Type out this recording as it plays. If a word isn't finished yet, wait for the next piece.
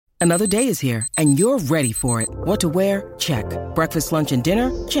Another day is here, and you're ready for it. What to wear? Check. Breakfast, lunch, and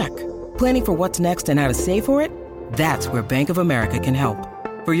dinner? Check. Planning for what's next and how to save for it? That's where Bank of America can help.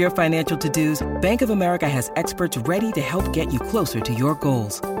 For your financial to-dos, Bank of America has experts ready to help get you closer to your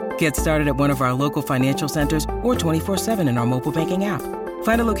goals. Get started at one of our local financial centers or 24/7 in our mobile banking app.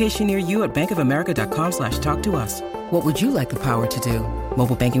 Find a location near you at bankofamerica.com/talktous. What would you like the power to do?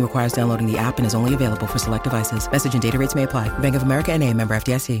 Mobile banking requires downloading the app and is only available for select devices. Message and data rates may apply. Bank of America N.A., member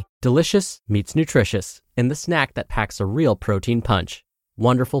FDIC. Delicious meets nutritious in the snack that packs a real protein punch.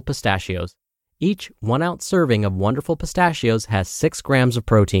 Wonderful Pistachios. Each 1 ounce serving of Wonderful Pistachios has 6 grams of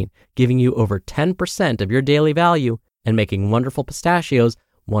protein, giving you over 10% of your daily value and making Wonderful Pistachios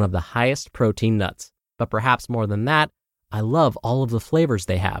one of the highest protein nuts. But perhaps more than that, I love all of the flavors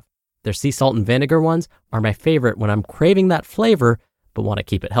they have. Their sea salt and vinegar ones are my favorite when I'm craving that flavor but want to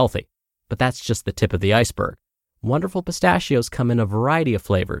keep it healthy. But that's just the tip of the iceberg. Wonderful Pistachios come in a variety of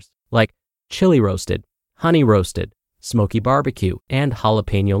flavors, like chili roasted, honey roasted, smoky barbecue, and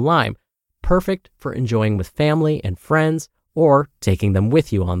jalapeno lime, perfect for enjoying with family and friends or taking them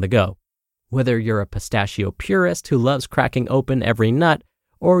with you on the go. Whether you're a pistachio purist who loves cracking open every nut,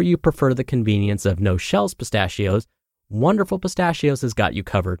 or you prefer the convenience of no-shells pistachios, Wonderful Pistachios has got you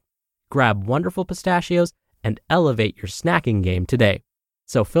covered. Grab Wonderful Pistachios and elevate your snacking game today.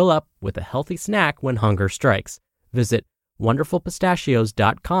 So fill up with a healthy snack when hunger strikes. Visit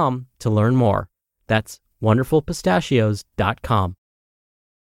wonderfulpistachios.com to learn more. That's wonderfulpistachios.com.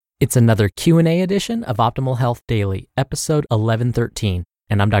 It's another Q&A edition of Optimal Health Daily, episode 1113,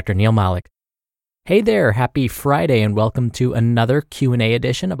 and I'm Dr. Neil Malik. Hey there, happy Friday, and welcome to another Q&A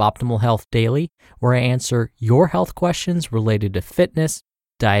edition of Optimal Health Daily, where I answer your health questions related to fitness,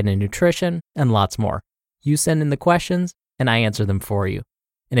 diet and nutrition, and lots more. You send in the questions, and I answer them for you.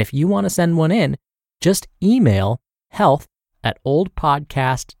 And if you want to send one in, just email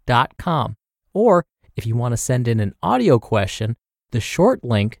health@oldpodcast.com. Or if you want to send in an audio question, the short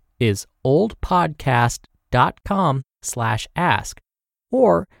link is oldpodcast.com/ask.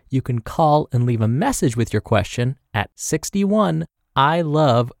 Or you can call and leave a message with your question at 61 I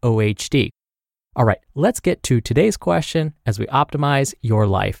love OHD. All right, let's get to today's question as we optimize your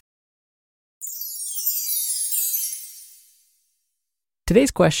life.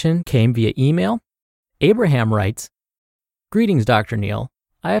 Today's question came via email. Abraham writes, "Greetings, Dr. Neil.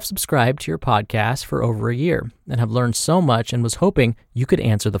 I have subscribed to your podcast for over a year and have learned so much and was hoping you could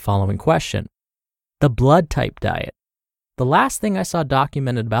answer the following question. The blood type diet. The last thing I saw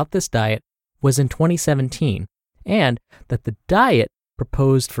documented about this diet was in 2017, and that the diet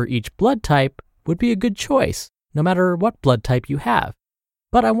proposed for each blood type would be a good choice, no matter what blood type you have.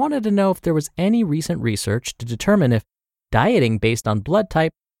 But I wanted to know if there was any recent research to determine if dieting based on blood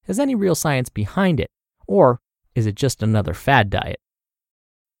type has any real science behind it, or is it just another fad diet?"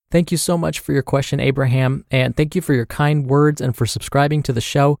 Thank you so much for your question, Abraham, and thank you for your kind words and for subscribing to the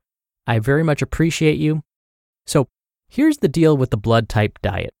show. I very much appreciate you. So here's the deal with the blood type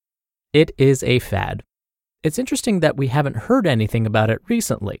diet. It is a fad. It's interesting that we haven't heard anything about it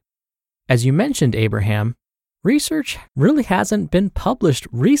recently. As you mentioned, Abraham, research really hasn't been published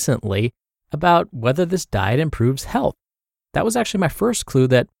recently about whether this diet improves health. That was actually my first clue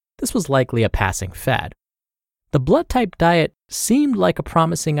that this was likely a passing fad. The blood type diet seemed like a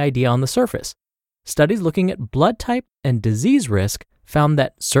promising idea on the surface. Studies looking at blood type and disease risk found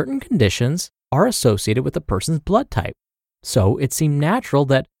that certain conditions are associated with a person's blood type. So it seemed natural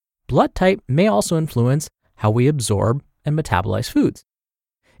that blood type may also influence how we absorb and metabolize foods.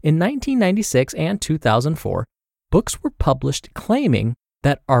 In 1996 and 2004, books were published claiming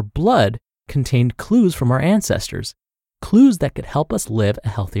that our blood contained clues from our ancestors, clues that could help us live a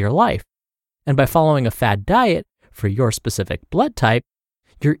healthier life. And by following a fad diet for your specific blood type,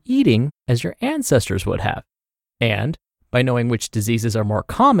 you're eating as your ancestors would have. And by knowing which diseases are more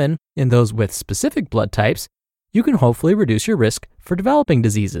common in those with specific blood types, you can hopefully reduce your risk for developing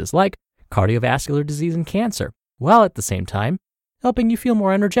diseases like cardiovascular disease and cancer, while at the same time helping you feel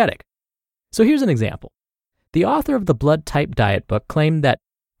more energetic. So here's an example. The author of the Blood Type Diet book claimed that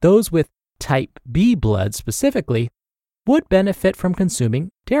those with type B blood specifically would benefit from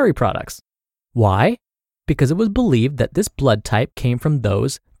consuming dairy products. Why? Because it was believed that this blood type came from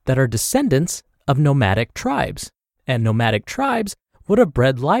those that are descendants of nomadic tribes, and nomadic tribes would have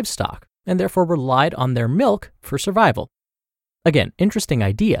bred livestock and therefore relied on their milk for survival. Again, interesting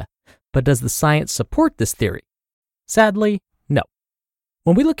idea, but does the science support this theory? Sadly, no.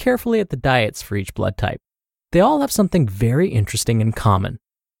 When we look carefully at the diets for each blood type, they all have something very interesting in common.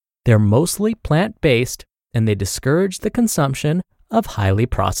 They're mostly plant-based, and they discourage the consumption of highly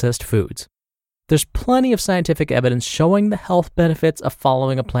processed foods. There's plenty of scientific evidence showing the health benefits of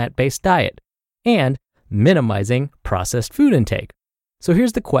following a plant-based diet and minimizing processed food intake. So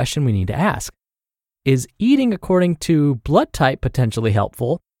here's the question we need to ask. Is eating according to blood type potentially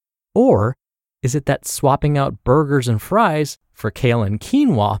helpful, or is it that swapping out burgers and fries for kale and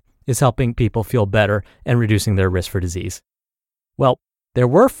quinoa is helping people feel better and reducing their risk for disease? Well, there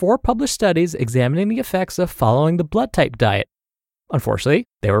were 4 published studies examining the effects of following the blood type diet. Unfortunately,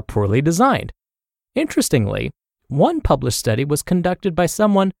 they were poorly designed. Interestingly, one published study was conducted by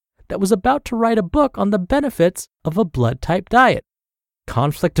someone that was about to write a book on the benefits of a blood type diet.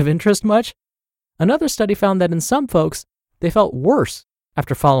 Conflict of interest much? Another study found that in some folks, they felt worse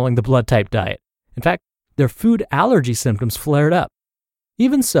after following the blood type diet. In fact, their food allergy symptoms flared up.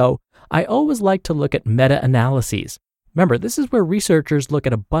 Even so, I always like to look at meta-analyses. Remember, this is where researchers look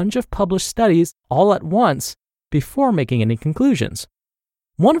at a bunch of published studies all at once before making any conclusions.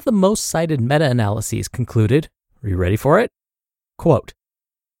 One of the most cited meta-analyses concluded, are you ready for it? Quote,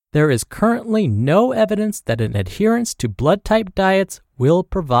 "There is currently no evidence that an adherence to blood type diets will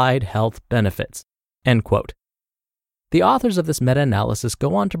provide health benefits." End quote. The authors of this meta-analysis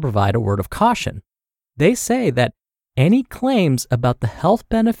go on to provide a word of caution. They say that any claims about the health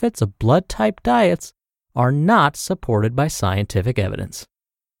benefits of blood type diets are not supported by scientific evidence.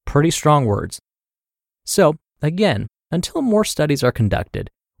 Pretty strong words. So, again, until more studies are conducted,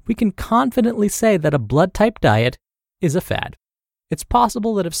 we can confidently say that a blood type diet is a fad. It's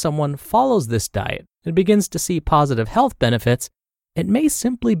possible that if someone follows this diet and begins to see positive health benefits, it may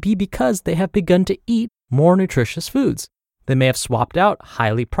simply be because they have begun to eat more nutritious foods. They may have swapped out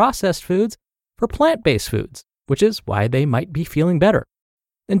highly processed foods for plant-based foods, which is why they might be feeling better.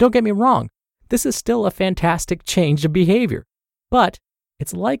 And don't get me wrong, this is still a fantastic change of behavior, but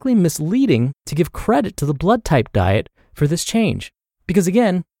it's likely misleading to give credit to the blood type diet for this change. Because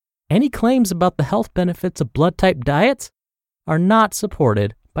again, any claims about the health benefits of blood type diets are not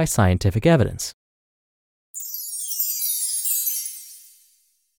supported by scientific evidence.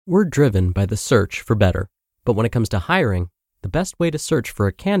 We're driven by the search for better, but when it comes to hiring, the best way to search for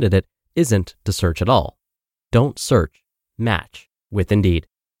a candidate isn't to search at all. Don't search, match with Indeed.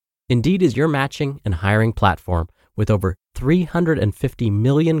 Indeed is your matching and hiring platform with over 350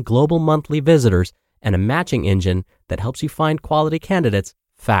 million global monthly visitors and a matching engine that helps you find quality candidates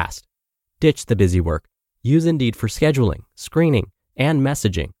fast. Ditch the busy work. Use Indeed for scheduling, screening, and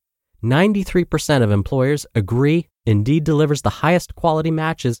messaging. 93% of employers agree Indeed delivers the highest quality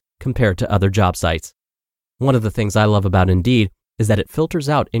matches compared to other job sites. One of the things I love about Indeed is that it filters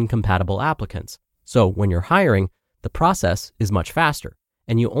out incompatible applicants. So when you're hiring, the process is much faster,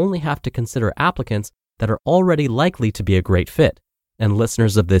 and you only have to consider applicants that are already likely to be a great fit. And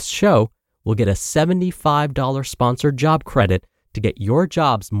listeners of this show will get a $75 sponsored job credit to get your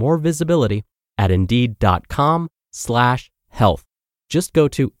jobs more visibility at Indeed.com/health. Just go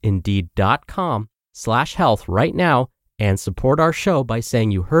to Indeed.com/health right now and support our show by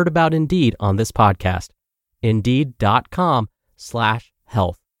saying you heard about Indeed on this podcast.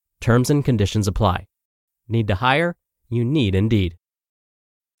 Indeed.com/health. Terms and conditions apply. Need to hire? You need Indeed.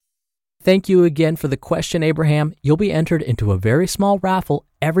 Thank you again for the question, Abraham. You'll be entered into a very small raffle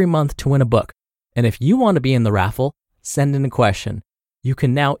every month to win a book. And if you want to be in the raffle, send in a question. You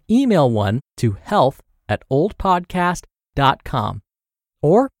can now email one to health@oldpodcast.com.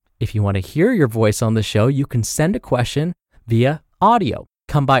 Or if you want to hear your voice on the show, you can send a question via audio.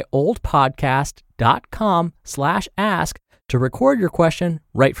 Come by oldpodcast.com/ask to record your question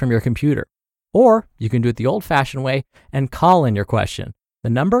right from your computer. Or you can do it the old-fashioned way and call in your question.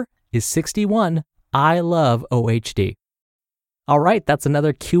 The number is 61 I love OHD. All right, that's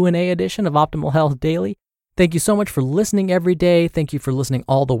another Q&A edition of Optimal Health Daily. Thank you so much for listening every day. Thank you for listening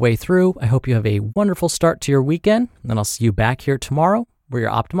all the way through. I hope you have a wonderful start to your weekend, and I'll see you back here tomorrow where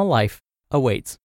your optimal life awaits.